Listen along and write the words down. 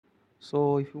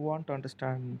So, if you want to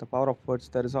understand the power of words,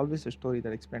 there is always a story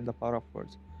that explains the power of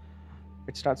words.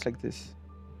 It starts like this: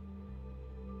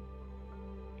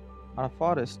 on a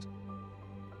forest,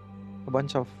 a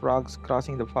bunch of frogs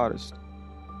crossing the forest,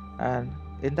 and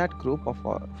in that group of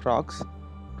frogs,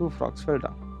 two frogs fell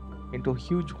down into a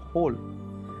huge hole,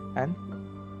 and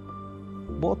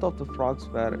both of the frogs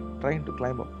were trying to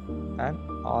climb up, and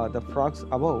the frogs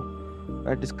above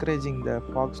were discouraging the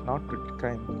frogs not to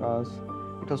climb because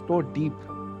it was so deep.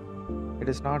 It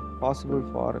is not possible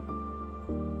for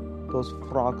those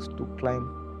frogs to climb.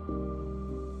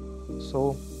 So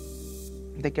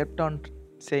they kept on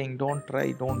saying, "Don't try,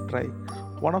 don't try."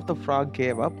 One of the frog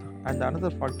gave up, and the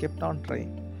another frog kept on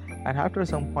trying. And after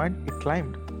some point, it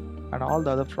climbed, and all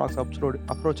the other frogs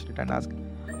approached it and asked,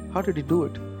 "How did you do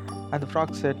it?" And the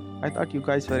frog said, "I thought you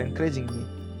guys were encouraging me."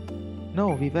 "No,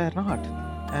 we were not."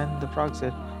 And the frog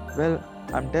said, "Well,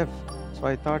 I'm deaf, so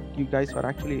I thought you guys were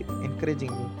actually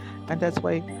encouraging me, and that's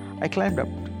why I climbed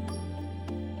up."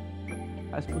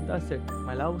 As Buddha said,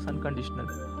 "My love is unconditional,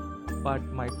 but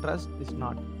my trust is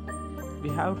not." We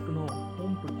have to know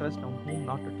whom to trust and whom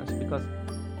not to trust because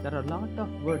there are a lot of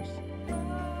words,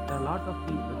 there are a lot of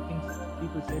things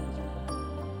people say to someone.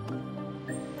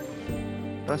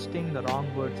 Trusting the wrong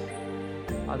words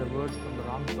are the words from the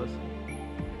wrong person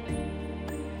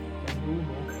can do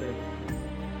no favor.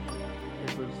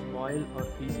 It will spoil our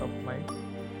peace of mind.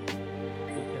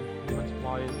 It can even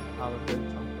spoil our health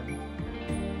sometimes.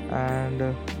 And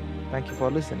thank you for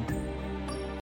listening.